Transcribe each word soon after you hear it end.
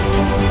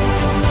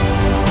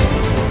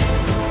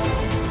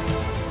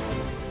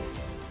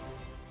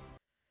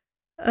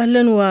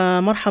أهلا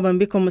ومرحبا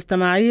بكم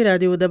مستمعي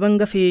راديو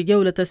دبنقا في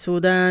جولة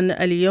السودان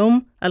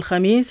اليوم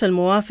الخميس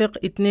الموافق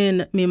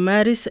 2 من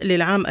مارس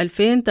للعام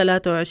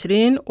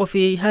 2023.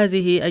 وفي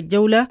هذه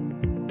الجولة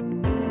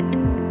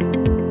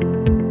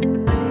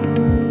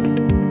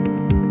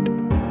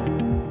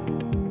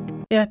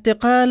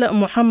اعتقال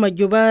محمد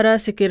جبارة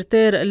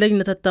سكرتير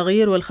لجنة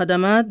التغيير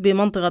والخدمات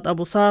بمنطقة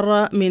أبو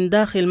صارة من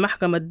داخل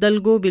محكمة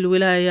دلقو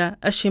بالولاية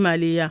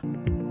الشمالية.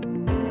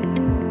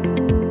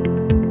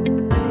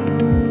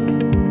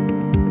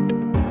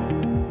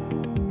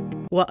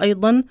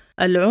 وأيضا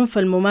العنف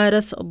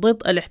الممارس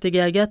ضد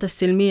الاحتجاجات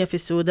السلمية في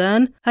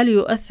السودان هل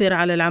يؤثر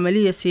على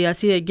العملية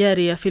السياسية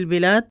الجارية في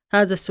البلاد؟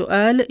 هذا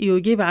السؤال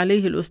يجيب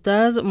عليه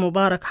الأستاذ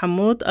مبارك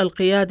حمود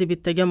القيادي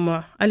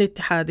بالتجمع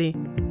الاتحادي.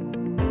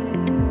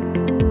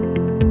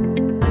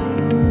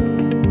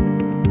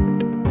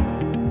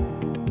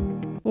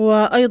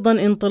 وأيضا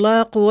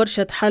انطلاق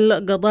ورشة حل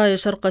قضايا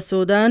شرق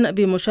السودان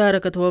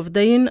بمشاركة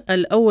وفدين،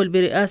 الأول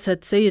برئاسة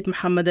سيد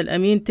محمد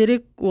الأمين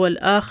ترك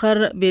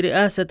والآخر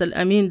برئاسة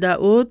الأمين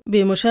داود،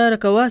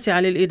 بمشاركة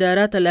واسعة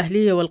للإدارات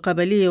الأهلية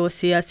والقبلية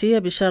والسياسية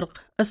بشرق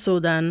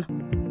السودان.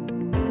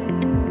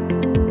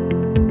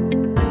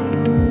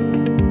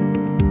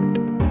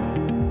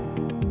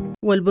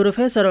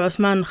 والبروفيسور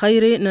عثمان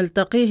خيري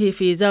نلتقيه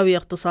في زاوية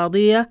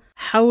اقتصادية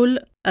حول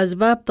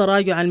أسباب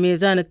تراجع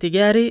الميزان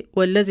التجاري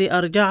والذي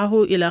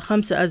أرجعه إلى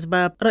 5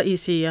 أسباب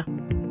رئيسية.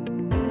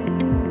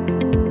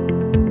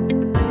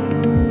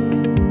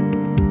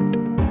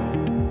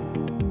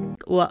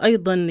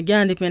 وأيضا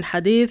جانب من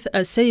حديث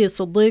السيد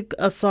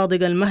صديق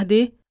الصادق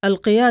المهدي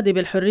القيادي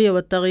بالحرية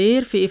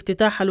والتغيير في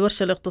افتتاح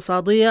الورشة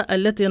الاقتصادية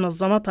التي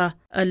نظمتها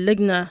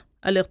اللجنة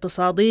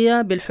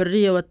الاقتصادية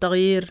بالحرية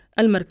والتغيير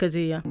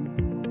المركزية.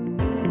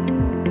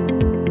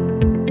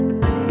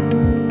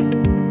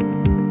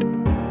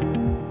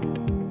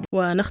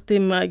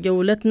 ونختم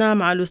جولتنا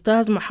مع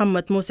الأستاذ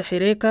محمد موسى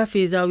حريكة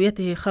في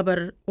زاويته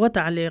خبر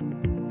وتعليق.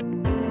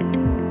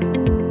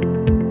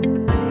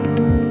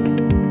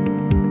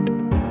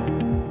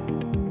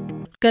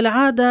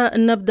 كالعادة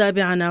نبدأ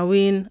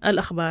بعناوين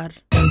الأخبار.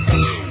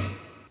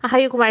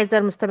 أحييكم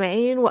أعزائي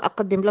المستمعين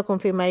وأقدم لكم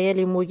فيما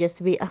يلي موجز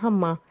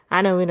بأهم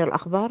عناوين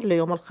الأخبار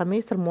ليوم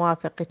الخميس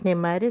الموافق 2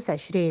 مارس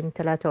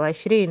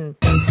 2023.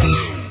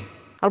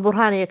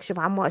 البرهان يكشف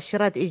عن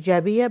مؤشرات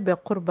إيجابية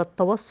بقرب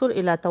التوصل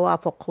إلى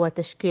توافق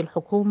وتشكيل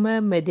حكومة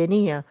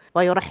مدنية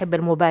ويرحب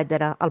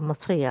بالمبادرة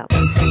المصرية.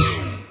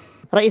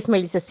 رئيس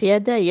مجلس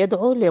السيادة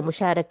يدعو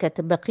لمشاركة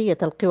بقية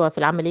القوى في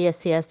العملية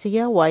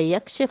السياسية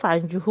ويكشف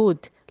عن جهود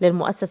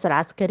للمؤسسة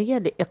العسكرية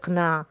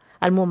لإقناع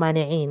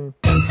الممانعين.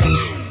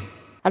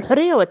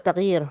 الحرية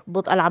والتغيير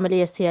بطء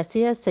العملية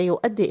السياسية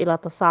سيؤدي إلى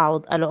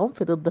تصاعد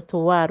العنف ضد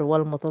الثوار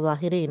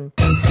والمتظاهرين.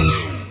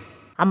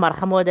 عمار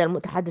حمودة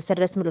المتحدث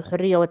الرسمي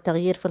للحرية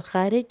والتغيير في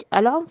الخارج: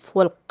 العنف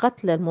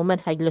والقتل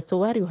الممنهج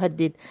للثوار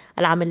يهدد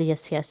العملية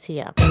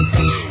السياسية.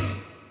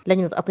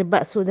 لجنة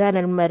أطباء السودان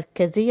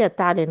المركزية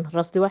تعلن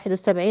رصد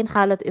 71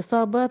 حالة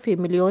إصابة في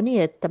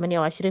مليونية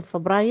 28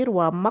 فبراير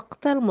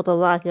ومقتل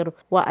متظاهر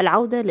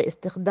والعودة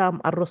لاستخدام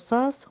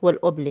الرصاص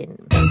والأوبلين.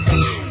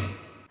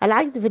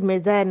 العجز في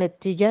الميزان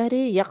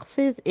التجاري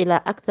يقفز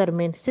إلى أكثر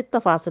من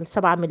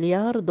 6.7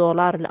 مليار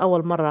دولار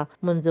لأول مرة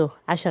منذ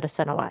 10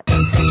 سنوات.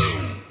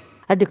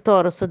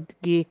 الدكتور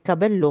صدقي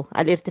كابلو: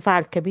 الارتفاع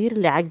الكبير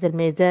لعجز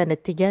الميزان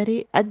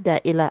التجاري أدى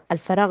إلى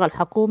الفراغ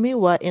الحكومي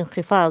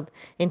وانخفاض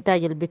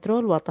إنتاج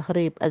البترول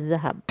وتهريب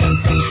الذهب.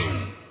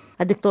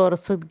 الدكتور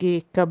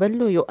صدقي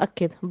كابلو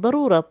يؤكد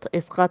ضرورة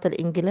إسقاط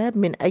الانقلاب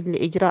من أجل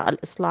إجراء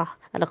الإصلاح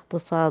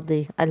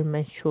الاقتصادي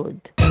المنشود.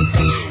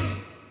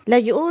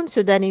 لاجئون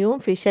سودانيون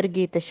في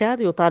شرق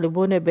تشاد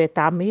يطالبون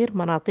بتعمير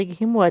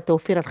مناطقهم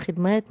وتوفير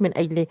الخدمات من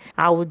أجل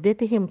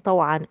عودتهم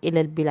طوعا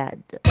إلى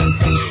البلاد.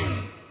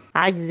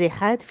 عجز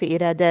حاد في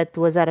إيرادات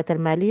وزارة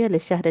المالية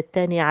للشهر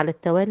الثاني على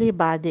التوالي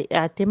بعد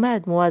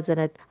اعتماد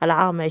موازنة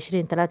العام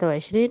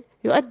 2023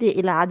 يؤدي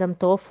إلى عدم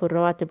توفر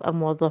رواتب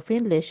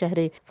الموظفين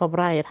لشهر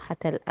فبراير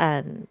حتى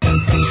الآن.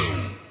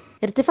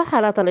 ارتفاع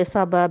حالات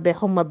الإصابة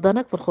بحمى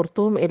الضنك في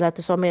الخرطوم إلى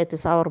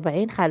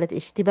 949 حالة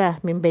اشتباه،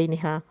 من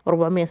بينها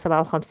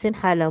 457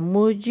 حالة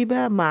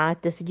موجبة مع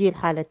تسجيل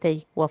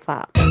حالتي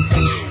وفاة.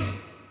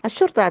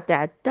 الشرطة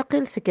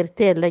تعتقل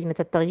سكرتير لجنة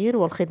التغيير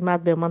والخدمات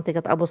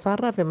بمنطقة أبو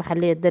صارة في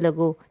محلية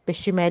دلقو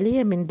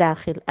بالشمالية من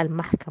داخل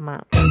المحكمة.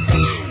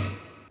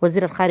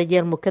 وزير الخارجية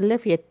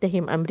المكلف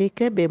يتهم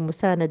أمريكا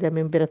بمساندة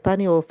من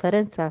بريطانيا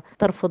وفرنسا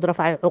ترفض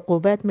رفع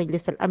عقوبات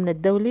مجلس الأمن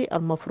الدولي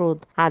المفروض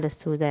على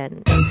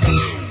السودان.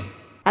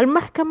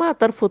 المحكمة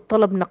ترفض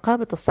طلب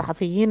نقابة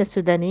الصحفيين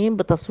السودانيين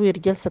بتصوير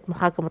جلسة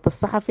محاكمة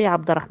الصحفي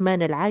عبد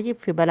الرحمن العاجب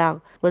في بلاغ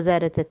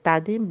وزارة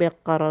التعدين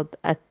بغرض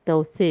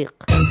التوثيق.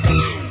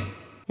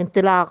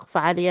 انطلاق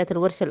فعاليات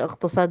الورشة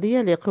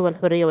الاقتصادية لقوى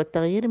الحرية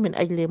والتغيير من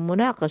أجل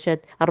مناقشة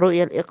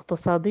الرؤية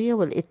الاقتصادية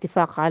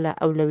والاتفاق على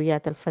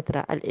أولويات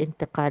الفترة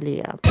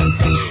الانتقالية.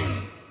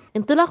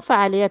 انطلاق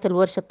فعاليات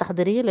الورشة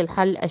التحضيرية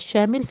للحل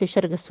الشامل في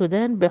شرق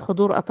السودان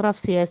بحضور أطراف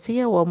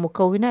سياسية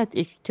ومكونات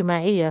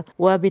اجتماعية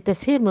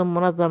وبتسهيل من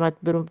منظمة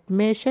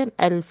بروميشن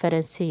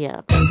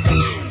الفرنسية.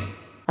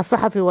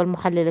 الصحفي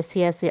والمحلل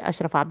السياسي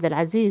أشرف عبد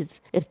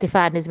العزيز: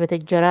 ارتفاع نسبة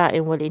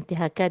الجرائم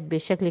والانتهاكات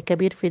بشكل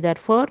كبير في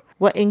دارفور،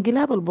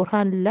 وانقلاب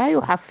البرهان لا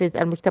يحفز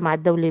المجتمع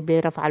الدولي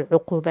برفع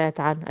العقوبات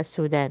عن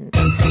السودان.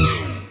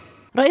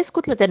 رئيس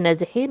كتلة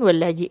النازحين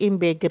واللاجئين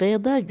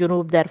بقريضة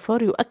جنوب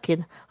دارفور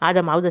يؤكد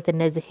عدم عودة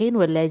النازحين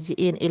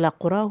واللاجئين إلى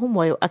قراهم،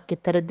 ويؤكد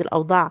تردي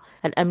الأوضاع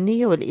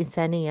الأمنية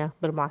والإنسانية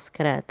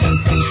بالمعسكرات.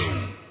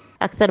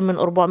 أكثر من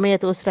 400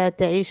 أسرة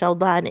تعيش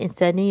أوضاعا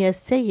إنسانية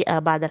سيئة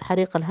بعد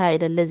الحريق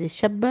الهائل الذي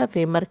شب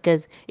في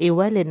مركز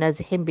إيواء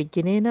للنازحين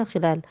بالجنينة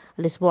خلال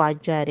الأسبوع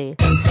الجاري.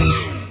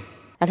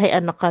 الهيئة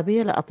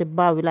النقابية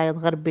لأطباء ولاية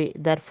غرب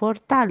دارفور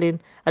تعلن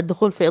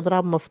الدخول في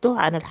إضراب مفتوح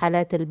عن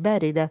الحالات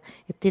الباردة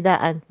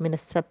ابتداء من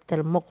السبت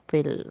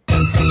المقبل.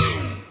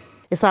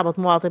 إصابة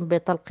مواطن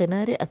بطلق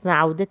ناري أثناء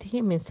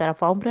عودته من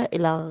سرف عمرة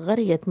إلى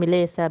قرية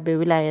مليسا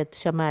بولاية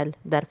شمال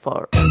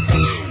دارفور.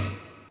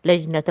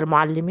 لجنة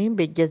المعلمين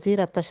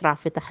بالجزيرة تشرع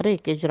في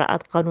تحريك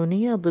إجراءات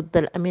قانونية ضد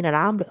الأمين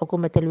العام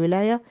لحكومة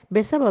الولاية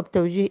بسبب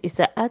توجيه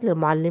إساءات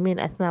للمعلمين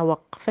أثناء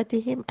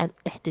وقفتهم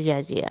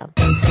الاحتجاجية.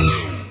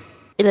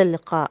 إلى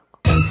اللقاء.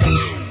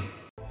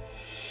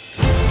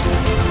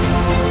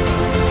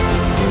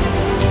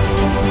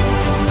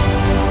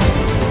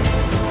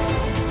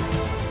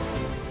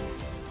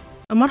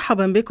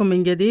 مرحبا بكم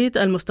من جديد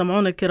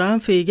المستمعون الكرام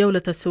في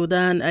جولة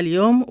السودان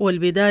اليوم،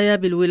 والبداية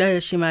بالولاية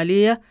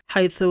الشمالية،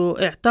 حيث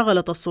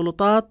اعتقلت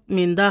السلطات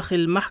من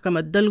داخل محكمة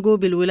دلقو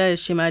بالولاية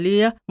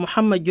الشمالية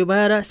محمد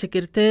جبارة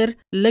سكرتير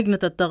لجنة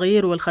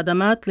التغيير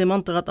والخدمات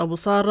لمنطقة أبو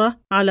صارة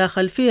على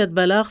خلفية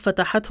بلاغ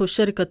فتحته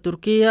الشركة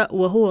التركية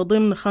وهو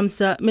ضمن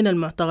 5 من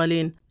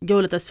المعتقلين.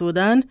 جولة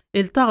السودان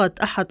التقت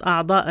أحد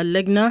أعضاء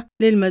اللجنة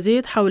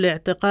للمزيد حول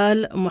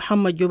اعتقال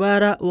محمد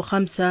جبارة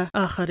و5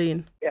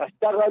 آخرين.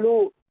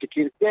 اشتغلوا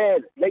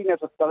سكرتير لجنة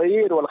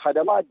التغيير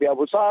والخدمات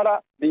بأبو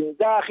صارة من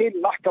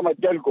داخل محكمة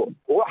دلقو،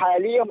 وهو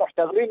حاليا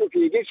محتضرينه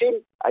في قسم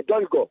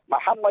دلقو.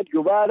 محمد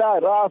جبالة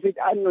رافض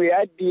أنه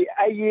يؤدي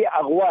أي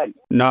أغوال.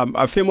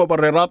 نعم، في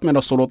مبررات من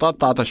السلطات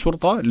بتاعت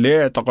الشرطة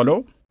ليه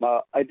اعتقلوه؟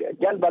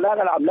 جاء البلاغ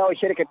اللي عملوه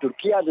الشركه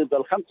التركيه ضد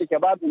ال5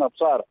 شباب من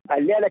ابصار.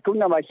 الليله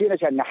كنا ماشيين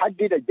عشان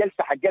نحدد الجلسه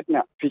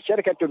حقتنا في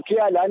الشركه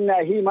التركيه، لانها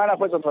هي ما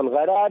نفذت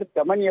القرار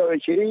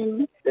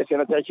 28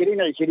 لسنه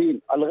 2020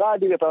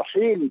 الغادي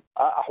بترحيل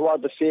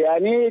احواض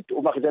السيانيت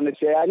ومخزن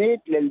السيانيت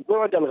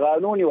للبعد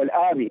القانوني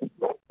والامن.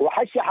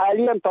 وحش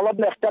حاليا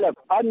طلبنا اختلف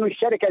انه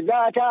الشركه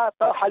ذاتها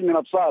ترحل من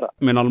ابصار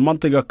من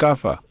المنطقه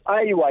كافه.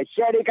 ايوه،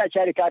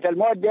 شركات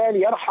الموديل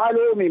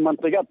يرحلوا من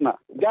منطقتنا،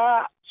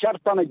 ده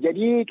شرطنا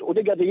الجديد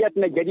ودي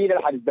قضيتنا الجديده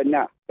اللي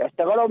حنتبناها.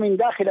 اشتغلوا من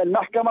داخل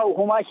المحكمه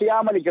وهو ماشي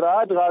يعمل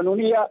اجراءات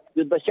قانونيه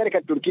ضد الشركه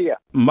التركيه.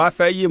 ما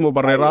في اي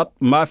مبررات،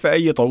 ما في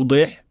اي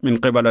توضيح من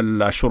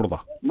قبل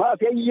الشرطه. ما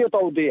في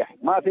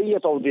اي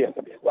توضيح.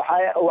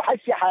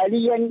 وحسي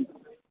حاليا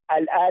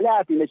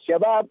الالاف من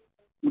الشباب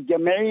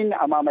متجمعين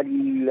امام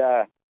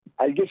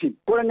القسم.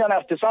 كلنا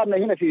اغتصابنا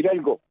هنا في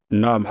دلقو.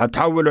 نعم،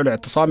 حتحولوا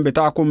الاعتصام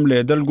بتاعكم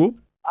لدلقو؟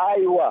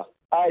 ايوه.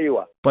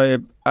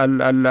 طيب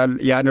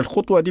يعني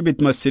الخطوه دي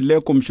بتمثل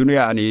لكم شنو؟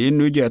 يعني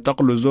انه يجي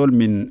يعتقلوا زول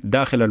من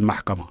داخل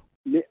المحكمه.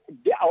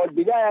 او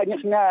البدايه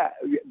نحن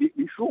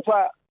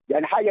بنشوفها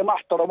يعني حاجه ما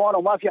احترمونا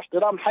وما في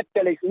احترام حتى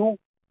لشنو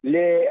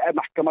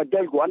لمحكمه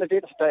دلقو. انا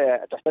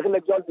تشتغل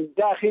لك زول من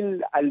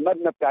داخل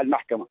المبنى بتاع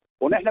المحكمه،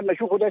 ونحن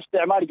بنشوفه ده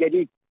استعمار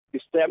جديد،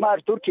 استعمار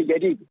تركي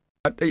جديد.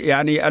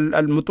 يعني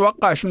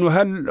المتوقع شنو؟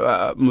 هل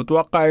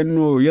متوقع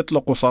انه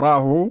يطلقوا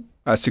سراحه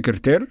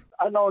السكرتير؟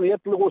 انه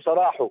يطلقوا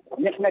سراحه.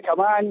 نحن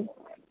كمان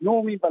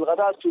نؤمن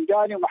بالغداء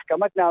السوداني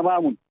ومحكمتنا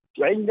امامهم،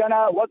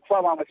 وعندنا وقفه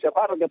امام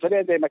السفاره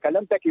القطريه زي ما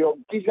كلمتك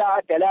يوم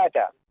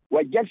 9/3،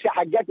 والجلسه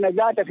حقتنا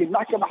ذاتها في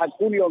المحكمه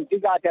حتكون يوم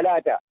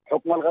 9/3.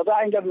 حكم الغداء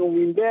عندنا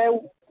نؤمن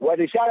به،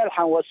 والرساله اللي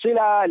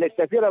حنوصلها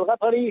للسفير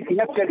القطري في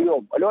نفس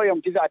اليوم اللي هو يوم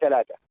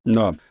 9/3.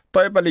 نعم.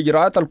 طيب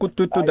الاجراءات اللي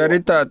كنتوا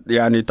دارين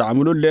يعني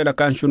تعملوا الليله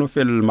كان شنو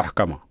في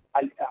المحكمه؟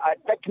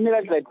 التكمله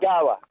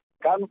للدعوه.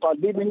 كانوا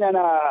طالبين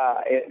مننا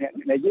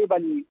نجيب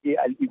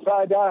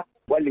الإفادة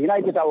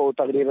والهناية بتاعه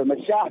تقرير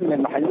المساح من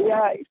المحلية،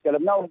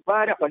 استلمناه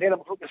امبارح والليلة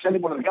المفروض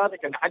نسلمه للقاضي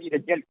عشان نحدد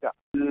الجلسة.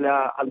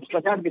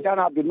 المستشار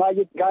بتاعنا عبد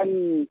الماجد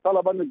كان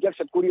طلب انه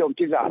الجلسة تكون يوم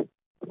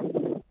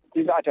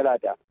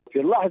 9/3. في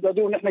اللحظة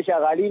دي ونحن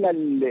شغالين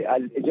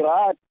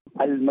الإجراءات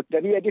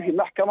المكتبية دي في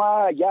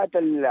المحكمة، جاءت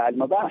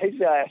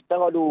المباحث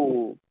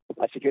اشتغلوا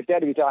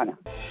السكرتير بتاعنا.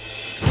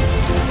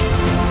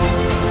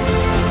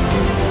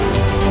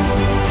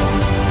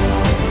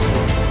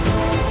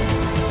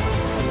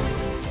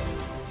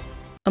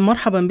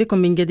 مرحبا بكم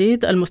من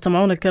جديد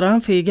المستمعون الكرام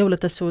في جولة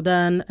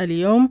السودان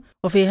اليوم،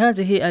 وفي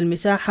هذه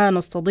المساحة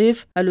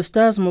نستضيف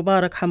الأستاذ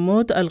مبارك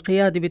حمود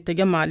القيادي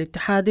بالتجمع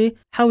الاتحادي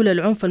حول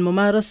العنف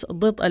الممارس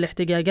ضد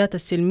الاحتجاجات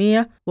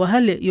السلمية،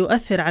 وهل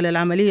يؤثر على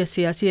العملية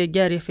السياسية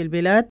الجارية في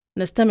البلاد.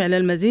 نستمع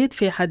للمزيد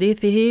في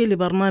حديثه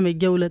لبرنامج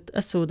جولة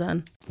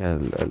السودان.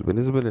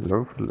 بالنسبة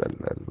للعنف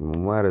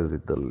الممارس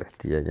ضد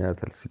الاحتجاجات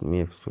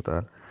السلمية في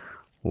السودان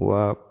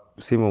هو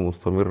سمة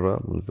مستمرة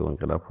منذ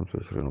انقلاب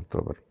 25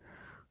 أكتوبر،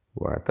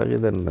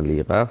 واعتقد ان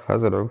الايقاف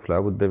هذا العنف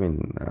لابد من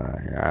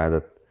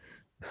اعاده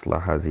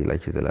إصلاح هذه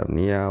الأجهزة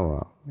الأمنية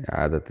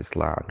وإعادة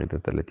إصلاح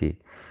عقيدة التي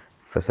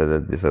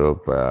فسدت بسبب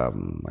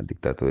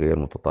الدكتاتورية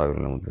المتطاولة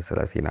لمدة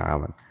 30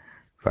 عاما.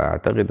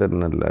 فأعتقد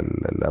أن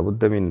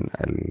لابد من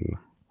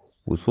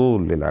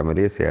الوصول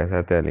للعملية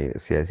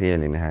السياسية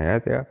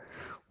لنهاياتها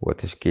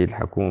وتشكيل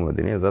حكومة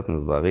مدنية ذات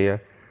مصداقية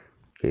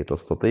كي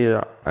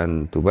تستطيع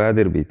أن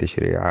تبادر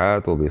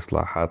بتشريعات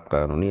وبإصلاحات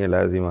قانونية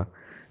لازمة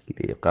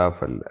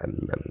لإيقاف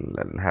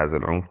هذا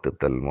العنف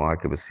ضد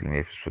المواكب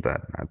السلمية في السودان.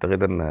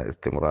 أعتقد أن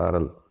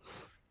استمرار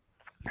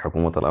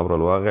حكومة الأمر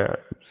الواقع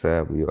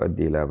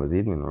سيؤدي إلى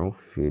مزيد من العنف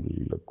في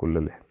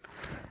كل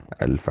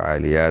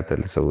الفعاليات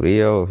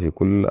الثورية وفي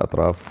كل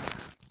أطراف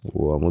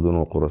ومدن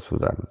وقرى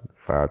السودان.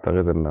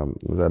 فأعتقد أن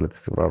مسألة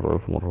استمرار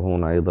العنف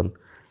مرهونة أيضا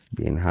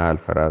بإنهاء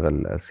الفراغ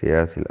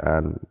السياسي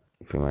الآن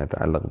فيما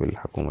يتعلق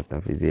بالحكومة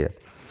التنفيذية.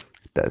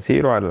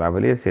 تأثيره على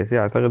العملية السياسية،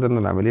 أعتقد أن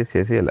العملية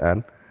السياسية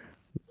الآن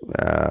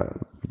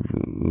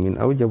من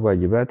أوجب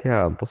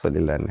واجباتها أن تصل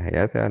إلى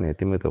نهاياتها، أن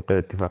يتم توقيع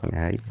اتفاق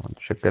نهائي وأن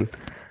تشكل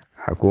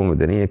حكومة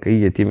مدنية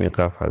كي يتم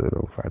إيقاف هذا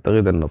العنف.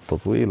 أعتقد أن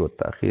التطويل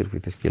والتأخير في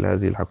تشكيل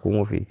هذه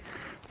الحكومة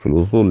في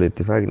الوصول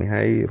لاتفاق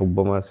نهائي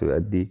ربما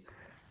سيؤدي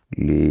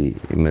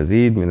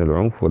لمزيد من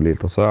العنف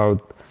ولتصاعد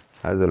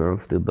هذا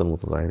العنف ضد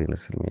المتظاهرين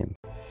السلميين.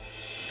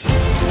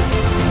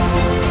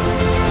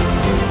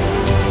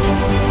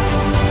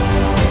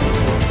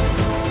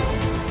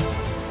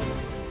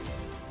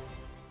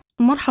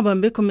 مرحبا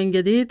بكم من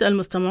جديد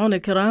المستمعون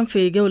الكرام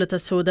في جولة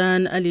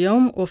السودان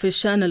اليوم. وفي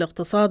الشأن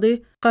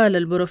الاقتصادي، قال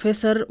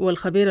البروفيسور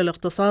والخبير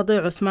الاقتصادي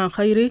عثمان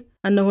خيري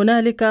أن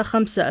هنالك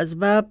 5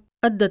 أسباب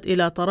أدت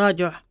إلى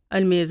تراجع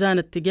الميزان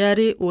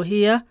التجاري،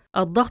 وهي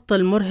الضغط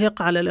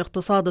المرهق على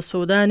الاقتصاد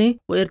السوداني،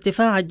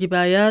 وارتفاع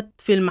الجبايات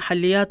في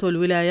المحليات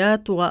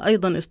والولايات،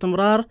 وأيضا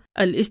استمرار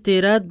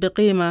الاستيراد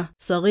بقيمة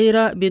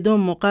صغيرة بدون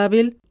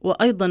مقابل،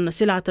 وأيضا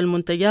سلعة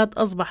المنتجات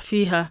أصبح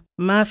فيها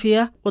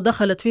مافيا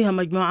ودخلت فيها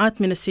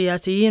مجموعات من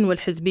السياسيين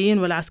والحزبيين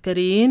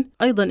والعسكريين،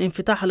 أيضا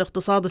انفتاح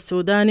الاقتصاد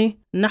السوداني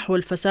نحو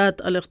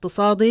الفساد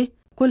الاقتصادي.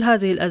 كل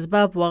هذه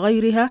الأسباب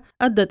وغيرها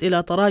أدت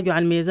إلى تراجع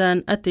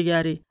الميزان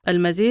التجاري.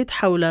 المزيد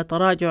حول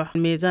تراجع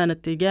الميزان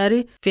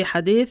التجاري في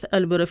حديث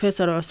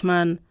البروفيسور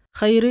عثمان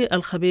خيري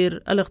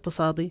الخبير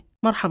الاقتصادي.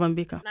 مرحبا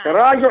بك.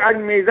 تراجع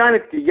الميزان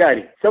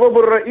التجاري سبب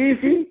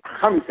الرئيسي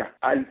 5.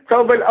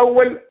 السبب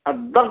الأول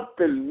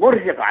الضغط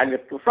المرهق على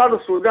الاقتصاد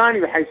السوداني،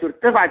 بحيث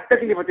ارتفعت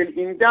تكلفة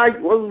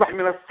الإنتاج وأصبح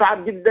من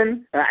الصعب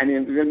جدا يعني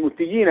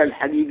للمنتجين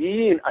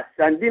الحقيقيين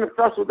الساندين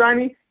الاقتصاد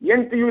السوداني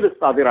ينتجوا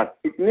للصادرات.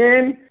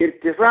 2.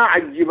 ارتفاع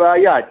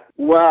الجبايات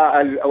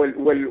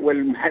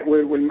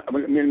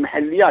من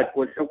المحليات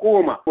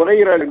والحكومة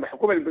وغير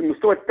الحكومة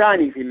بالمستوى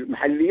الثاني في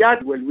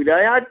المحليات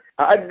والولايات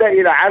أدى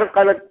إلى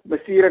عرقلة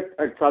مسيرة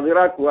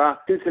الصادرات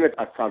وسلسلة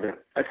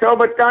الصادرات.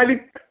 السبب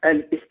الثالث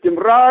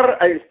الاستمرار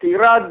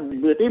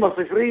الاستيراد بقيمة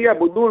صفرية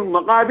بدون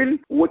مقابل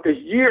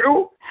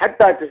وتشجيعه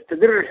حتى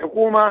تستدر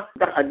الحكومة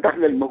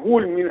الدخل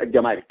المهول من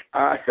الجمارك.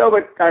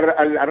 السبب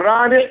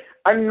الرابع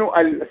أنه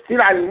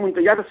السلع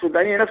المنتجات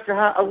السودانية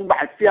نفسها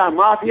أصبحت فيها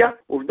مافيا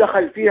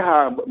ودخل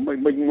فيها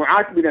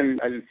مجموعات من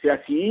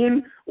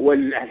السياسيين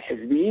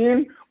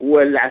والحزبيين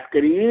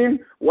والعسكريين،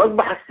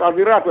 وأصبح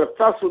الصادرات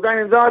والاقتصاد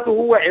السوداني ذاته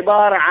هو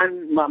عبارة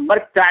عن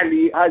مرتع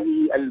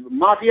لهذه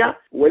المافيا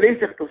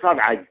وليس اقتصاد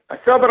عادي.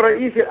 السبب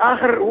الرئيسي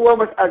الآخر هو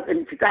مسألة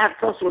انفتاح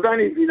الاقتصاد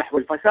السوداني في نحو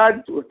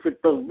الفساد في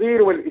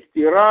التصدير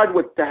والاستيراد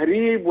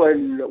والتهريب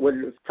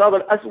والاقتصاد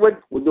الأسود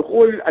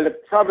ودخول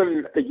الاقتصاد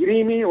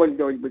التجريمي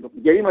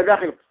والجريمة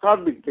داخل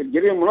الاقتصاد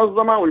بالجريمة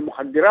المنظمة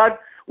والمخدرات،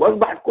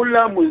 وأصبحت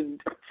كلها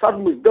اقتصاد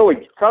مزدوج،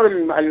 اقتصاد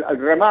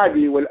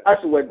الرمادي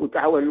والأسود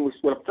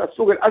والاقتصاد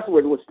السوق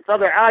الأسود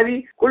والاقتصاد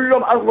العالي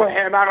كلهم أصبحوا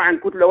عبارة عن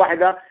كتلة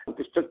واحدة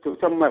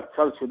تسمى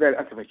اقتصاد السودان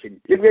للأسف الشديد.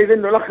 يبقى إذا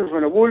نلخص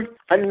ونقول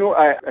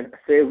أنه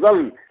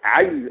سيظل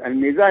عجز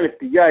الميزان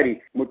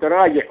التجاري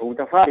متراجع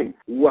ومتفاقم،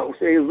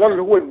 وسيظل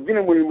هو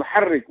الدينامو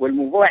المحرك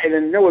والمفاعل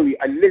النووي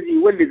الذي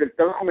يولد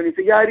التضخم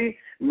التجاري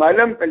ما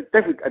لم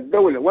تلتفت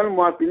الدولة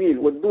والمواطنين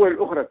والدول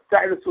الأخرى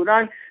تساعد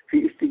السودان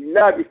في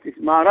استجلاب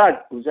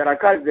استثمارات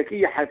وشراكات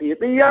ذكية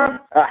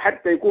حقيقية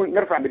حتى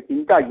نرفع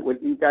بالإنتاج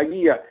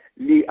والإنتاجية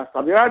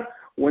للصادرات،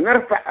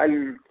 ونرفع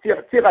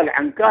الثقل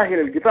عن كاهل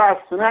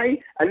القطاع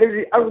الصناعي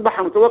الذي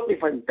أصبح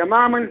متوقفا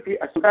تماما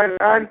في السودان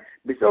الآن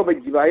بسبب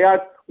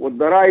الجبايات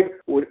والضرائب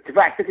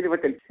وارتفاع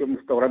تكلفة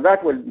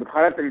المستوردات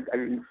والمدخلات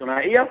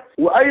الصناعية.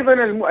 وأيضا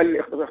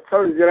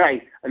الاقتصاد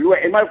الزراعي اللي هو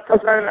عماد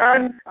الاقتصاد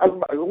الآن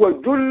هو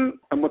جل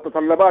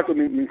متطلباته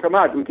من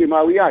سماد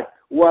وكيماويات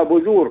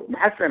وبذور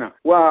محسنة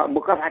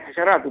ومكافحة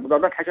حشرات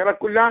ومضادات حشرات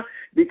كلها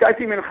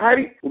بتأتي من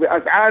الخارج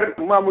وبأسعار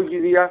ما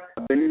مجزية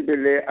بالنسبة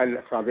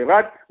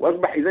للصادرات،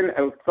 وأصبح إذن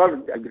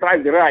القطاع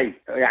الزراعي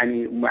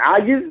يعني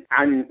معاجز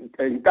عن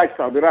إنتاج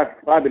صادرات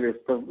قابلة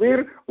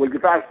للتصدير،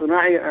 والقطاع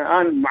الصناعي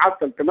الآن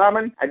معطل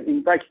تماما عن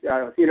إنتاج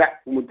سلع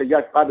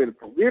ومنتجات قابلة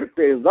للتصدير.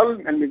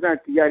 سيظل الميزان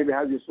التجاري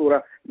بهذه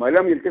الصورة ما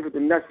لم يلتفت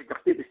الناس في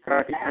تخطيط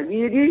استراتيجي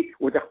حقيقي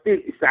وتخطيط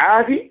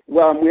إسعافي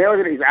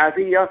وميادة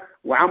إسعافية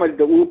وعمل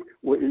دؤوب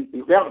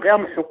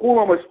وقيام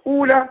حكومة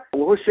مسؤولة،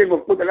 وهو الشيء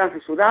المفقود الآن في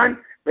السودان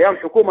قيام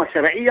حكومة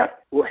شرعية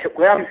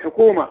وقيام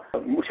حكومة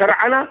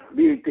مشرعنة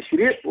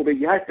بتشريع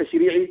وبجهاز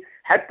تشريعي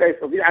حتى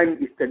يستطيع أن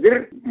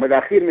يستدر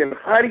مداخيل من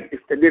الخارج،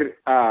 يستدر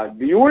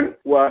ديون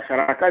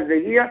وشراكات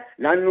زيها،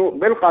 لأنه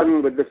بالقانون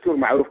وبالدستور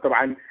معروف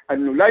طبعا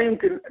أنه لا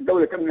يمكن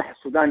الدولة تمنح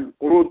السودان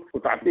قروض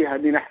وتعطيها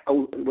منح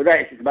أو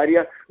ودائع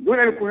استثمارية دون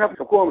أن يكون هناك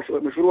حكومة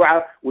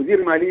مشروعة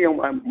وزير مالية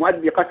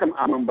مؤدي قسم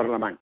أمام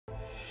برلمان.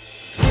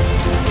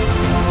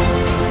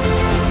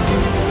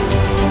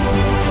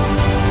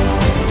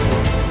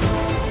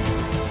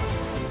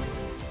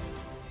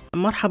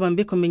 مرحبا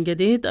بكم من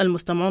جديد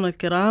المستمعون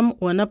الكرام،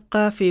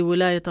 ونبقى في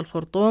ولاية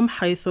الخرطوم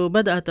حيث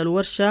بدأت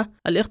الورشة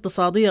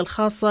الاقتصادية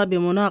الخاصة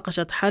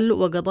بمناقشة حل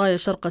وقضايا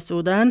شرق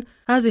السودان.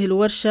 هذه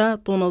الورشة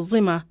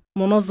تنظمها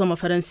منظمة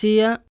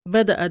فرنسية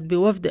بدأت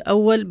بوفد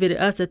أول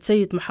برئاسة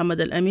سيد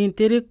محمد الأمين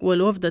ترك،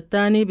 والوفد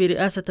الثاني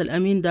برئاسة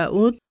الأمين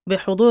داود،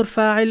 بحضور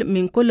فاعل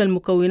من كل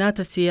المكونات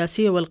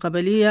السياسية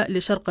والقبلية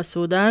لشرق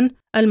السودان.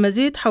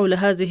 المزيد حول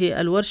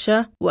هذه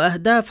الورشة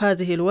وأهداف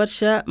هذه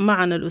الورشة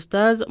معنا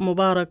الأستاذ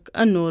مبارك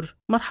النور.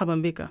 مرحبا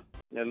بك.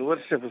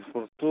 الورشة في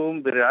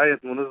الخرطوم برعاية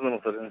منظمة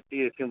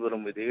فرنسية تيمبر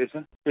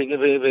ميديشن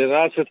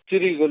برئاسة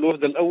ترك،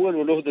 والوفد الأول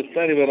والوفد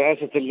الثاني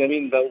برئاسة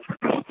الأمين داود.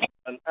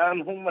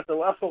 الآن هم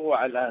توافقوا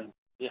على أن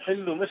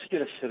يحلوا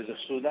مشكلة شرق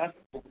السودان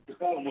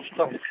باتفاق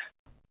مشترك،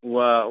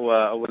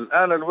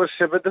 والآن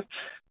الورشة بدأت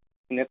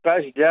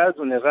نقاش جاد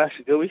ونقاش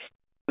قوي،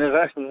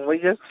 نقاش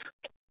مميز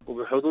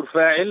وبحضور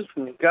فاعل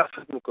من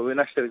كافة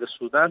مكونات شرق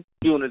السودان،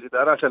 دون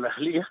الإدارات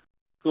الأهلية،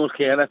 دون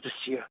الكيانات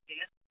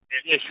السياسية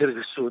في شرق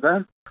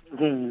السودان،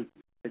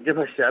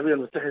 الجبهة الشعبية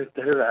المتحدة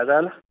لتحرير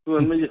العدالة،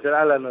 دون المجلس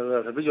الأعلى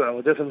للربيع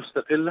والعمودية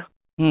المستقلة،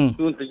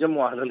 دون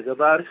تجمع أهل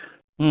القضارف،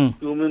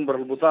 دون منبر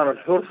البطان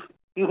الحر،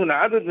 دون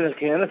عدد من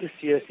الكيانات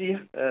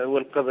السياسية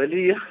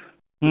والقبلية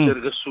في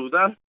شرق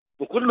السودان،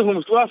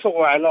 وكلهم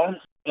توافقوا على أن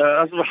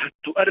أصبحت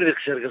تؤرق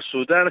شرق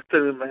السودان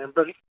أكثر مما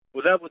ينبغي،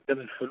 ولا بد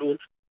من حلول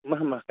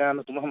مهما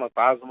كانت ومهما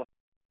تعاظمت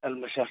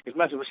المشاكل.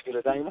 ما في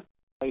مشكلة دائما.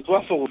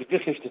 يتوافقوا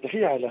بالجلسة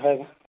الافتتاحية على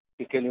هذا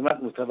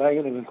بكلمات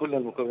متباينة من كل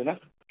المكونات.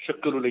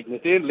 شكلوا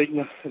لجنتين،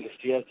 لجنة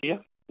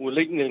للسياسية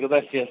ولجنة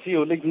للقضايا السياسية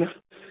ولجنة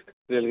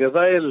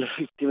للقضايا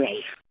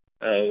الاجتماعية،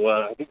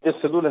 وهذه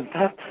الجلسة الأولى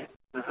انتهت.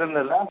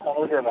 نزلنا الآن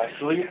نرجع بعد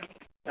شوية.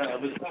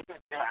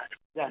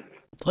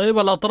 طيب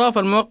الأطراف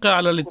الموقعة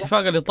على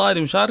الاتفاق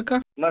الإطاري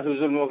مشاركة؟ ما في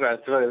زول موقع على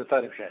الاتفاق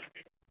الإطاري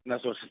مشاركة،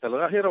 ناس ورشة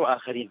الغاهرة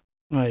وآخرين.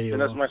 أيوة.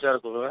 الناس ما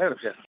شاركوا في الغاهرة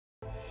مشاركة.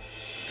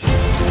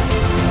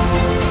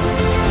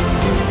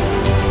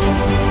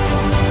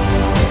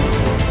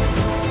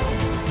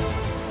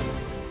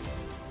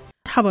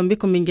 مرحبا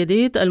بكم من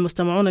جديد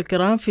المستمعون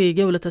الكرام في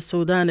جولة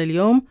السودان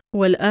اليوم،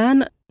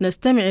 والآن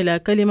نستمع إلى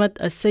كلمة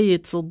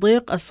السيد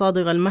صديق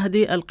الصادق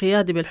المهدي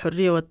القيادي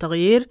بالحرية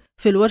والتغيير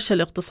في الورشة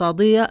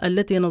الاقتصادية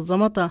التي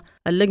نظمتها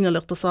اللجنة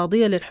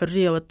الاقتصادية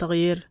للحرية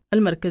والتغيير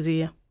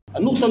المركزية.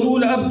 النقطة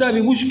الأولى أبدأ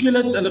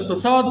بمشكلة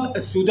الاقتصاد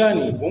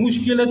السوداني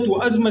ومشكلة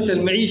وأزمة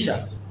المعيشة.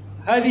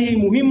 هذه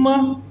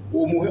مهمة،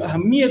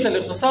 وأهمية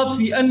الاقتصاد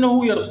في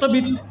أنه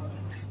يرتبط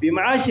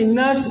بمعاش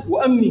الناس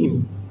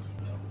وأمنهم،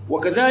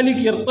 وكذلك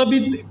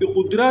يرتبط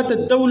بقدرات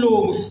الدولة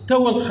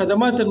ومستوى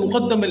الخدمات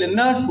المقدمة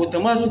للناس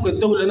وتماسك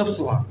الدولة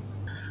نفسها.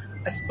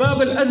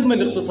 أسباب الأزمة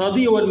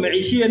الاقتصادية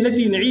والمعيشية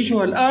التي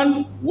نعيشها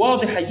الآن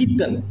واضحة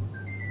جدا،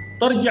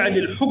 ترجع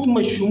للحكم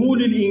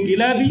الشمولي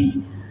الإنقلابي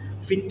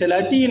في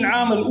 30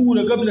 عام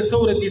الأولى قبل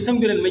ثورة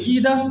ديسمبر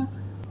المجيدة،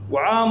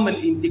 وعام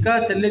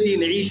الانتكاس الذي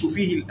نعيش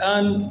فيه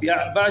الآن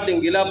بعد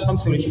انقلاب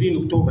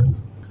 25 أكتوبر.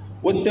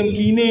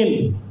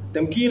 والتمكينين،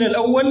 التمكين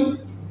الأول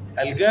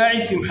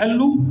القاعد في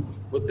محله،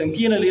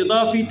 والتمكين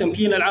الإضافي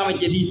تمكين العام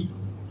الجديد،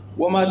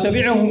 وما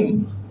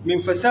تبعهم من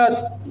فساد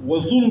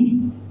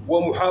وظلم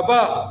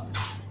ومحاباة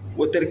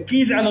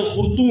وتركيز على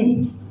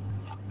الخرطوم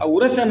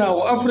أورثنا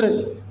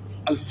وأفرز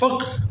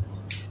الفقر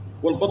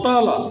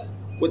والبطالة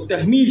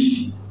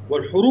والتهميش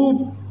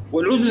والحروب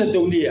والعزلة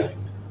الدولية.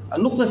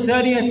 النقطة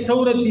الثانية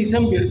ثورة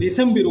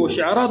ديسمبر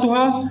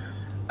وشعاراتها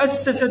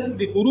أسست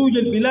لخروج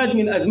البلاد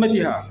من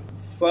أزمتها،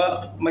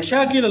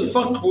 فمشاكل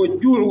الفقر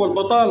والجوع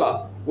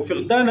والبطالة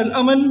وفقدان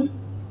الأمل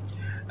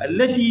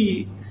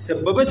التي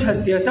سببتها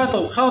السياسات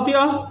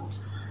الخاطئة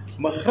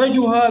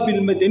مخرجها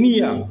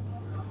بالمدنية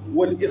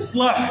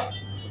والإصلاح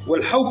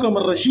والحوكمة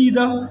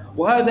الرشيدة،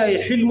 وهذا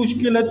يحل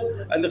مشكلة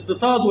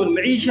الاقتصاد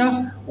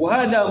والمعيشة،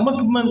 وهذا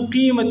مكمن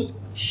قيمة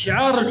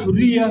شعار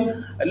الحرية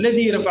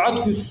الذي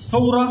رفعته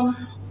الثورة.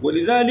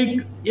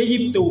 ولذلك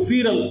يجب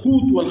توفير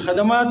القوت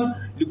والخدمات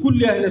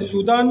لكل أهل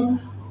السودان،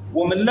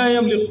 ومن لا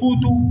يملك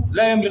قوته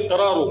لا يملك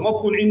قراره، ما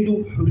بكون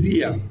عنده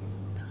حرية.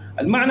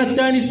 المعنى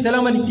الثاني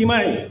السلام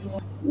الاجتماعي،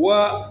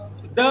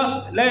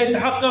 وده لا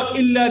يتحقق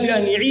إلا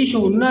بأن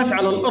يعيشه الناس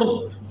على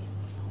الأرض.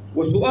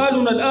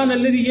 وسؤالنا الآن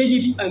الذي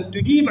يجب أن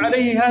تجيب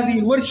عليه هذه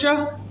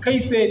الورشة: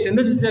 كيف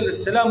يتنزل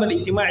السلام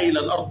الاجتماعي إلى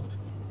الأرض؟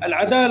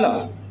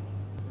 العدالة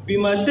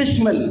بما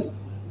تشمل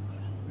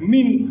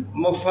من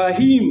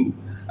مفاهيم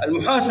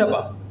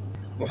المحاسبة،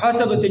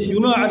 محاسبة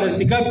الجناة على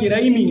ارتكاب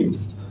جرائمهم،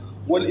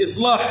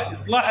 والإصلاح،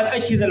 إصلاح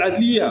الأجهزة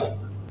العدلية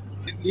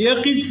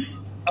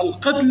ليقف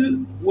القتل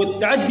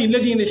والتعدي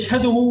الذي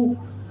نشهده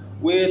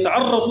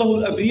ويتعرض له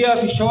الأبرياء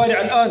في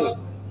الشوارع الآن.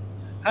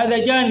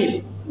 هذا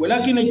جانب،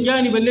 ولكن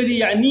الجانب الذي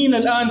يعنينا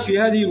الآن في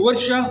هذه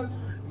الورشة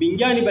من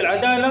جانب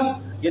العدالة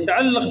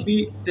يتعلق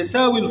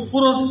بتساوي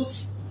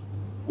الفرص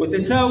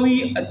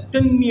وتساوي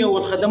التنمية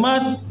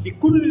والخدمات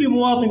لكل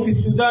مواطن في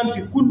السودان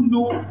في كل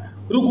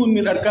ركن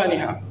من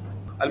أركانها.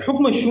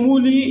 الحكم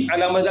الشمولي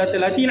على مدى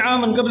 30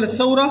 عاما قبل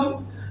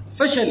الثورة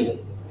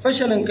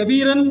فشلا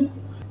كبيرا،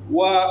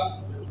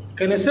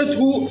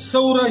 وكنسته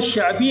الثورة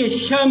الشعبية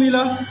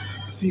الشاملة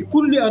في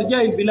كل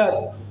أرجاء البلاد.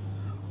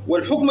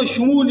 والحكم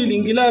الشمولي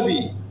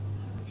الانقلابي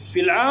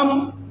في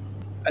العام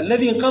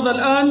الذي انقضى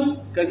الآن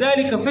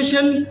كذلك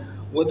فشل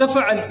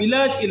ودفع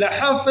البلاد إلى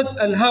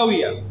حافة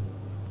الهاوية.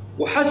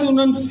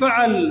 وحسنا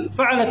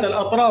فعلت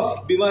الأطراف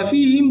بما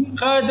فيهم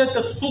قادة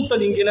السلطة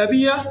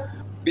الانقلابية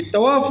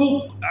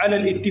بالتوافق على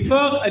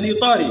الاتفاق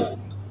الإطاري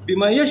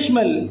بما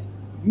يشمل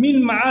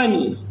من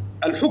معاني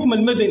الحكم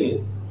المدني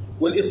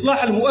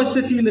والإصلاح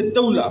المؤسسي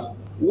للدولة،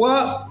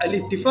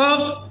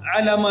 والاتفاق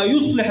على ما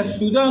يصلح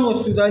السودان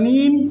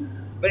والسودانيين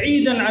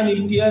بعيدا عن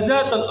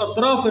امتيازات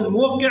الأطراف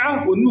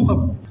الموقعة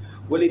والنخب.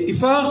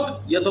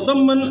 والاتفاق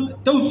يتضمن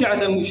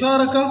توسعة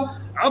المشاركة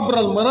عبر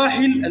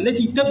المراحل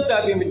التي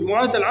تبدأ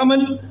بمجموعات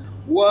العمل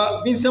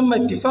ومن ثم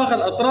اتفاق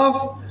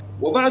الأطراف،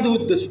 وبعده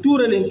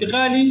الدستور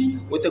الانتقالي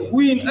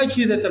وتكوين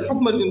أجهزة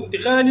الحكم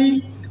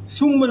الانتقالي،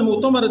 ثم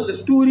المؤتمر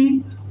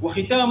الدستوري،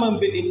 وختاما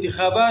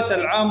بالانتخابات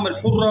العامة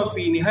الحرة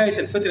في نهاية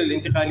الفترة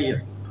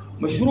الانتقالية.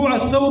 مشروع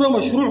الثورة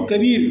مشروع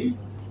كبير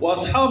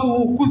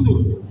وأصحابه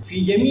كثر في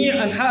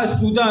جميع أنحاء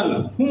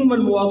السودان، هم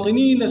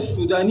المواطنين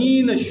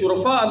السودانيين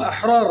الشرفاء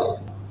الأحرار.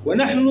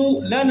 ونحن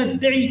لا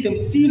ندعي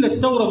تمثيل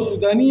الثورة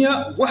السودانية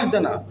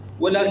وحدنا،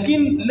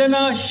 ولكن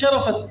لنا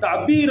شرف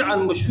التعبير عن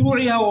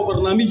مشروعها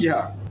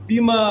وبرنامجها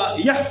بما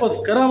يحفظ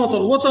كرامة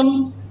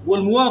الوطن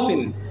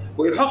والمواطن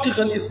ويحقق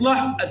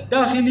الإصلاح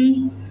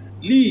الداخلي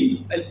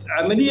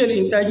للعملية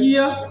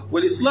الإنتاجية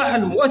والإصلاح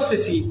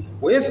المؤسسي،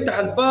 ويفتح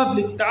الباب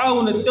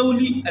للتعاون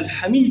الدولي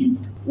الحميد،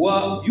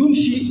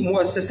 وينشئ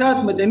مؤسسات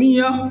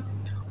مدنية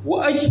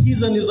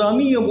وأجهزة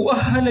نظامية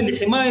مؤهلة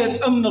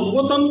لحماية أمن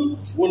الوطن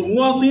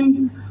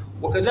والمواطن،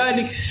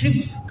 وكذلك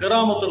حفظ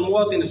كرامة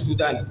المواطن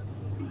السوداني.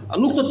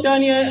 النقطة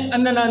الثانية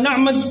أننا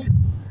نعمد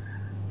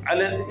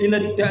إلى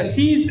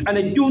التأسيس على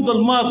الجهد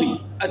الماضي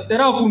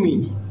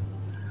التراكمي،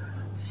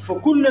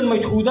 فكل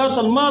المجهودات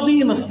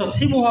الماضي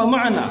نستصحبها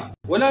معنا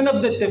ولا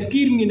نبدأ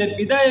التفكير من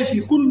البداية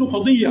في كل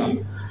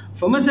قضية.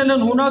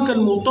 فمثلا هناك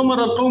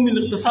المؤتمر القومي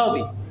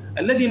الاقتصادي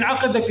الذي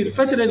انعقد في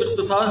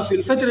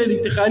الفترة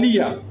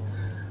الانتقالية،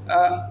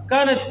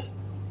 كانت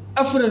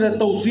أفرزت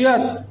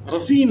توصيات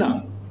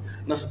رصينة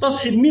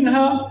نستصحب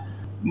منها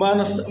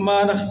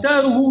ما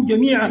نختاره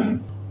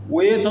جميعا،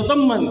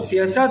 ويتضمن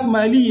سياسات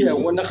مالية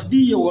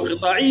ونقدية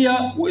وقطاعية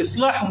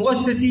وإصلاح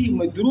مؤسسي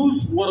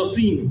مدروس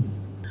ورصين.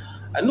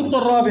 النقطة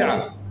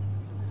الرابعة،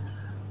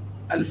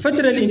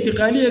 الفترة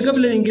الانتقالية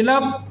قبل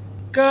الانقلاب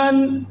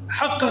كان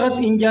حققت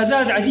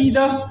إنجازات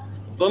عديدة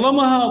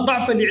ظلمها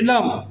ضعف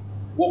الإعلام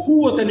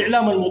وقوة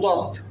الإعلام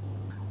المضاد،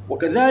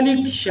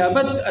 وكذلك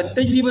شابت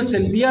التجربة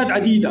سلبيات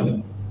عديدة.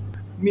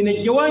 من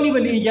الجوانب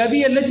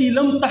الإيجابية التي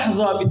لم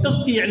تحظى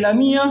بتغطية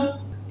إعلامية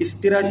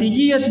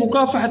استراتيجية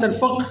مكافحة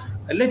الفقر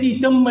التي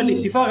تم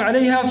الاتفاق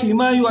عليها في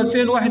مايو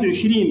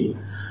 2021.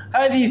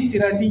 هذه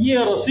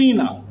استراتيجية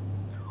رصينة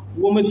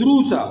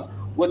ومدروسة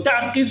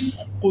وتعكس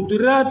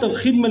قدرات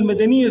الخدمة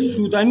المدنية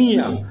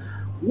السودانية،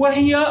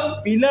 وهي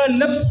بلا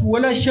لبس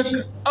ولا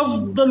شك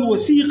أفضل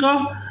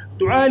وثيقة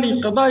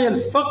تعالج قضايا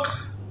الفقر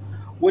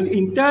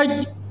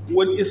والإنتاج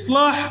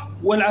والإصلاح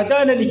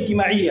والعدالة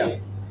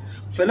الاجتماعية.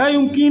 فلا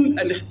يمكن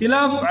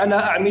الاختلاف على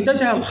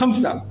أعمدتها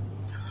الخمسة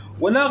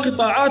ولا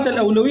قطاعات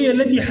الأولوية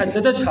التي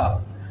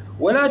حددتها،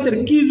 ولا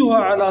تركيزها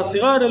على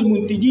صغار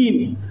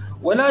المنتجين،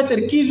 ولا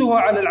تركيزها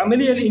على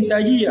العملية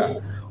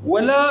الإنتاجية،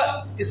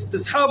 ولا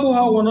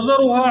استصحابها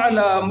ونظرها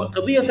على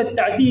قضية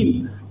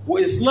التعدين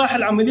وإصلاح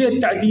العملية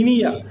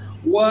التعدينية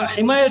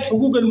وحماية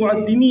حقوق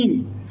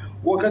المعدنين،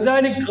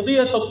 وكذلك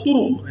قضية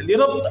الطرق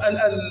لربط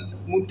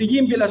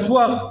المنتجين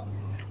بالأسواق،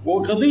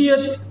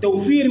 وقضية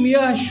توفير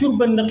مياه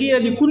الشرب النقية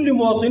لكل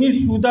مواطني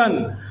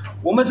السودان،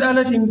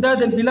 ومسألة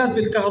إمداد البلاد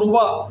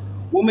بالكهرباء،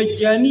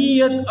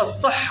 ومجانية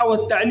الصحة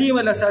والتعليم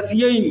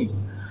الأساسيين.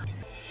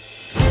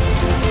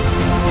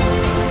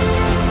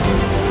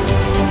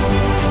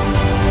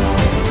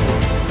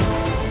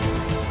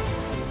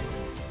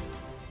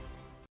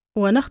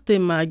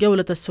 ونختم مع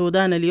جولة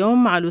السودان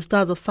اليوم مع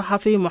الأستاذ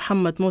الصحفي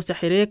محمد موسى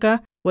حريكة،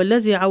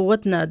 والذي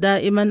عودنا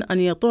دائما أن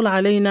يطول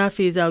علينا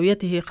في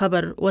زاويته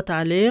خبر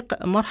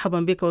وتعليق. مرحبا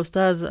بك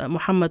أستاذ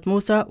محمد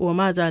موسى،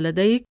 وماذا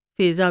لديك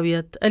في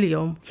زاوية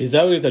اليوم؟ في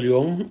زاوية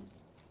اليوم،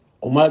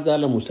 وما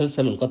زال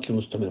مسلسل القتل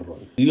مستمرا.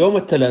 يوم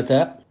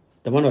الثلاثاء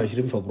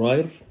 28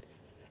 فبراير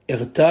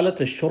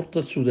اغتالت الشرطة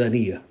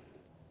السودانية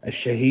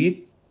الشهيد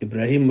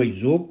إبراهيم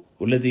مجذوب،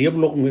 والذي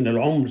يبلغ من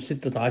العمر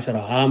 16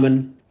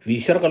 عاما، في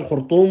شرق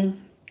الخرطوم،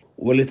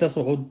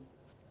 ولتصعد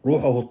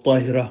روحه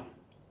الطاهرة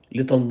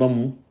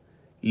لتنضم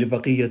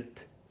لبقية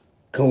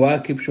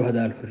كواكب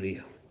شهداء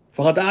الحرية.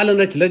 فقد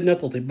أعلنت لجنة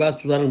أطباء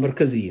السودان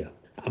المركزية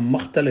عن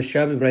مقتل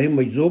الشاب إبراهيم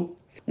مجذوب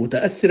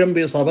متأثرا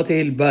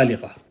بإصابته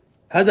البالغة.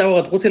 هذا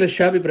وقد قتل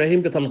الشاب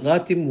إبراهيم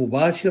بطلقات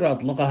مباشرة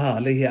أطلقها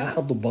عليه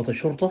أحد ضباط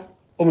الشرطة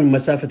ومن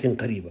مسافة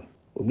قريبة،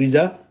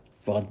 وبذا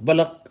فقد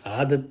بلغ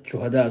عدد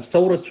شهداء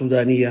الثورة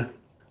السودانية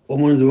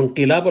ومنذ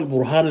انقلاب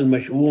البرهان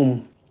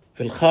المشؤوم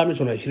في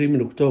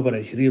 25 أكتوبر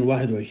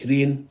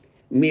 2021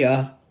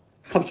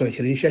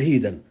 125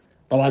 شهيدا.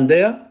 طبعا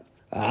ده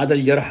عدد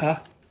الجرحى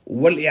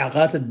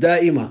والإعاقات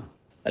الدائمة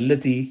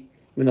التي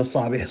من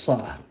الصعب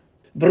إحصائها.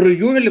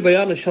 بالرجوع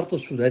لبيان الشرطة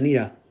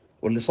السودانية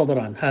واللي صدر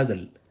عن هذا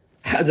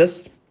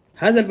الحدث،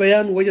 هذا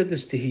البيان وجد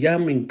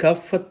استهجان من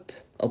كافة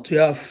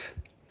أطياف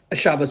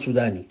الشعب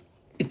السوداني.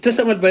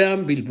 اتسم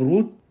البيان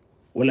بالبرود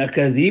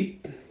والأكاذيب،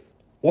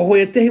 وهو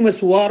يتهم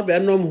الثوار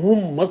بأنهم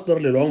هم مصدر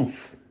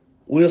للعنف،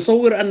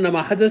 ويصور أن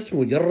ما حدث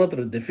مجرد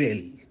رد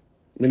فعل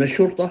من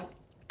الشرطة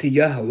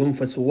تجاه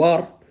عنف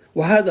الثوار،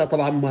 وهذا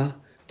طبعا ما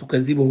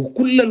تكذبه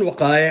كل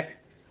الوقائع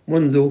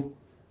منذ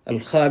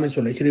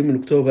 25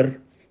 أكتوبر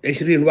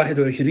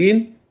 2021،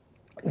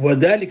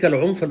 وذلك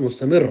العنف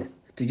المستمر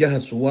تجاه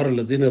الثوار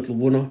الذين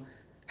يطلبون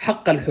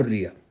حق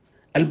الحرية.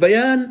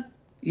 البيان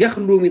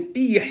يخلو من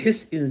أي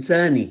حس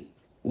إنساني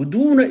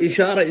ودون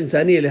إشارة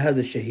إنسانية لهذا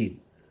الشهيد،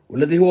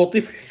 والذي هو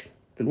طفل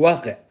في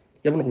الواقع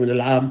يبلغ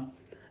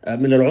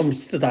من العمر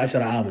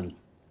 16 عاما.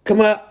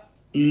 كما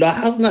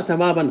لاحظنا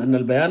تماما أن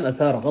البيان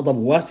أثار غضب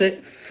واسع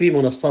في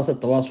منصات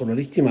التواصل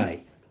الاجتماعي،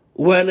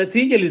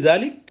 ونتيجة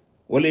لذلك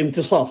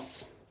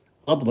والامتصاص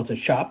غضبة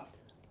الشعب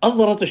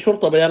أصدرت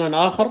الشرطة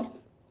بيانا آخر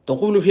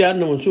تقول فيها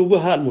أن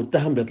منسوبها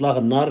المتهم بإطلاق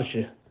النار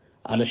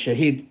على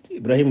الشهيد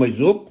إبراهيم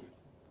مجذوب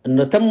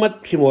أن تمت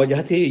في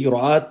مواجهته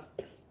إجراءات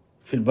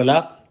في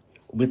البلاغ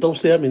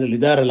وبتوصية من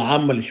الإدارة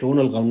العامة للشؤون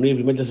القانونية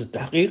بمجلس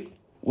التحقيق،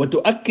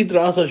 وتؤكد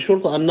رئاسة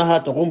الشرطة أنها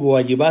تقوم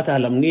بواجباتها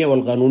الأمنية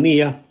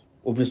والقانونية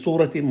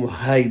وبصورة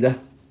محايدة.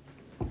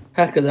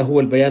 هكذا هو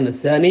البيان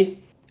الثاني،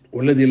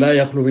 والذي لا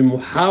يخلو من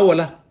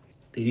محاولة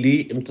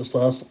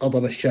لامتصاص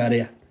غضب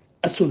الشارع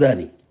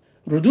السوداني.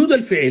 ردود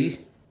الفعل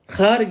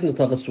خارج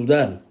نطاق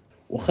السودان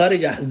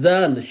وخارج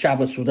أحزان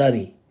الشعب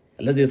السوداني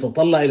الذي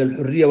يتطلع إلى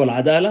الحرية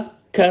والعدالة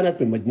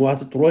كانت من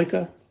مجموعة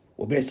الترويكا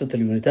وبعثة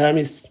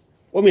اليونيتامس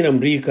ومن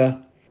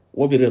أمريكا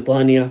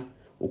وبريطانيا،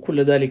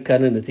 وكل ذلك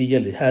كان نتيجة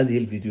لهذه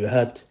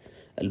الفيديوهات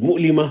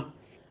المؤلمة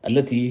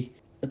التي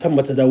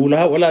تم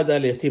تداولها ولا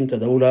زال يتم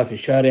تداولها في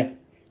الشارع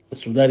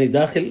السوداني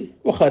داخل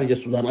وخارج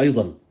السودان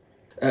أيضا.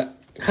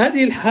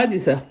 هذه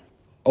الحادثة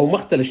أو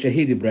مقتل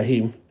الشهيد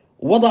إبراهيم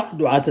وضع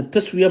دعاة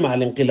التسوية مع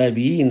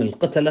الانقلابيين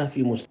القتلة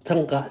في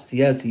مستنقع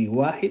سياسي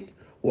واحد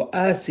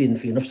وآس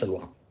في نفس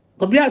الوقت.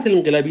 طبيعة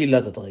الانقلابيين لا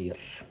تتغير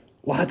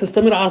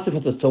وحتستمر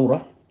عاصفة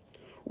الثورة،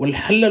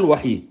 والحل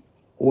الوحيد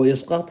هو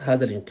إسقاط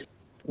هذا الانقلاب.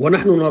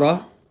 ونحن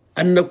نرى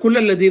أن كل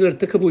الذين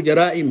ارتكبوا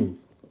جرائم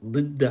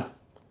ضد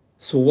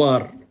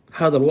ثوار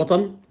هذا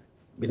الوطن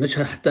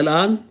بنشهد حتى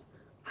الآن،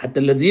 حتى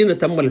الذين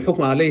تم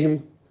الحكم عليهم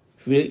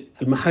في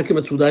المحاكم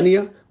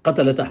السودانية،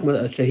 قتلت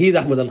الشهيد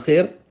أحمد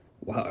الخير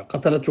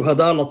وقتلت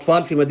شهداء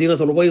الأطفال في مدينة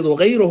الأبيض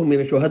وغيرهم من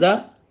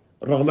الشهداء،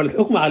 رغم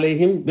الحكم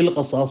عليهم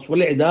بالقصاص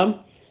والإعدام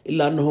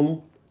إلا أنهم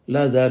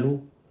لا زالوا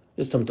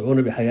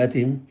يستمتعون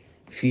بحياتهم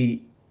في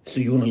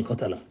سجون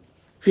القتلة.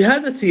 في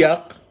هذا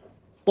السياق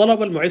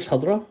طلب المعز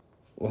حضرة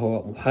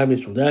وهو محامي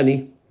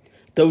سوداني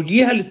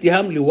توجيه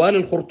الاتهام لوالي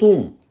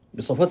الخرطوم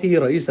بصفته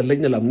رئيس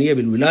اللجنة الأمنية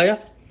بالولاية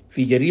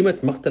في جريمة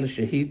مقتل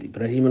الشهيد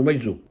إبراهيم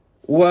المجذوب.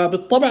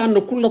 وبالطبع أن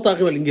كل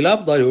طاقم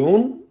الانقلاب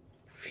ضايعون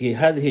في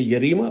هذه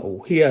الجريمة،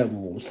 وهي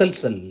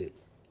مسلسل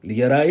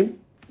لجرائم،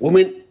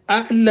 ومن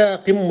أعلى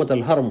قمة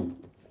الهرم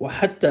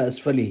وحتى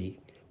أسفله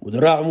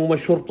مدراء عموم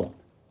الشرطة،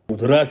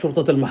 مدراء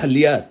شرطة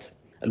المحليات،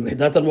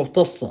 الوحدات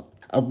المختصة،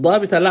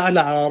 الضابط الأعلى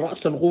على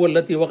رأس القوة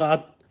التي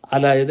وقعت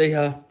على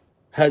يديها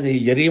هذه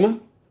الجريمة،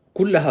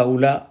 كل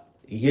هؤلاء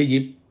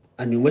يجب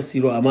أن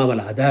يمثلوا أمام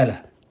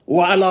العدالة،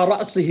 وعلى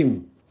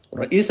رأسهم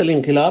رئيس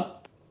الانقلاب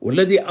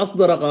والذي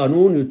أصدر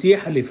قانون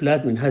يتيح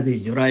الإفلات من هذه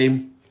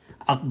الجرائم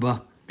عقب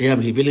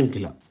قيامه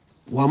بالانقلاب.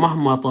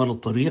 ومهما طال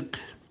الطريق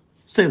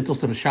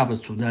سينتصر الشعب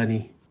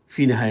السوداني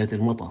في نهاية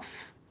المطاف.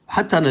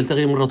 حتى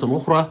نلتقي مرة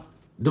أخرى،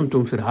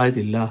 دمتم في رعاية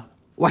الله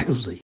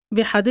وحفظه.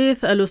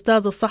 بحديث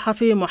الأستاذ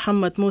الصحفي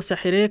محمد موسى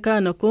حريكة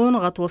نكون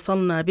قد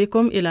وصلنا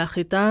بكم إلى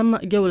ختام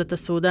جولة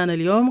السودان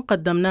اليوم،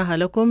 قدمناها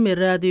لكم من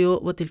راديو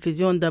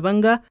وتلفزيون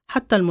دبنقا.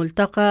 حتى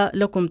الملتقى،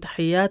 لكم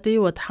تحياتي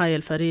وتحايا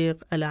الفريق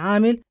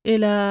العامل،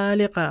 إلى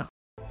لقاء.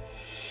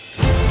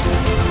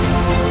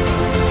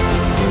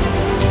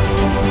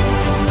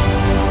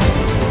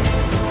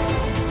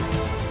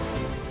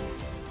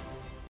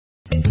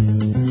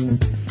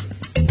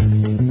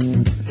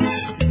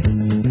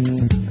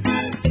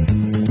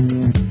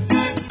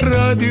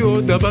 راديو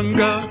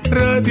دبنقا،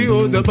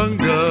 راديو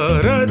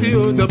دبنقا،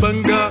 راديو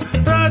دبنقا،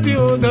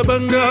 راديو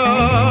دبنقا.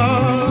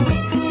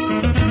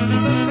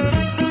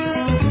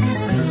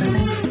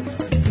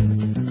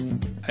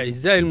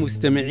 أعزائي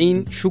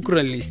المستمعين،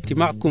 شكرا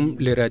لاستماعكم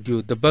لراديو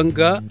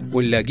دبنقا،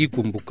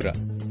 ونلاقيكم بكرة.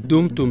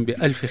 دمتم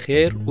بألف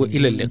خير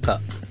وإلى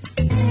اللقاء.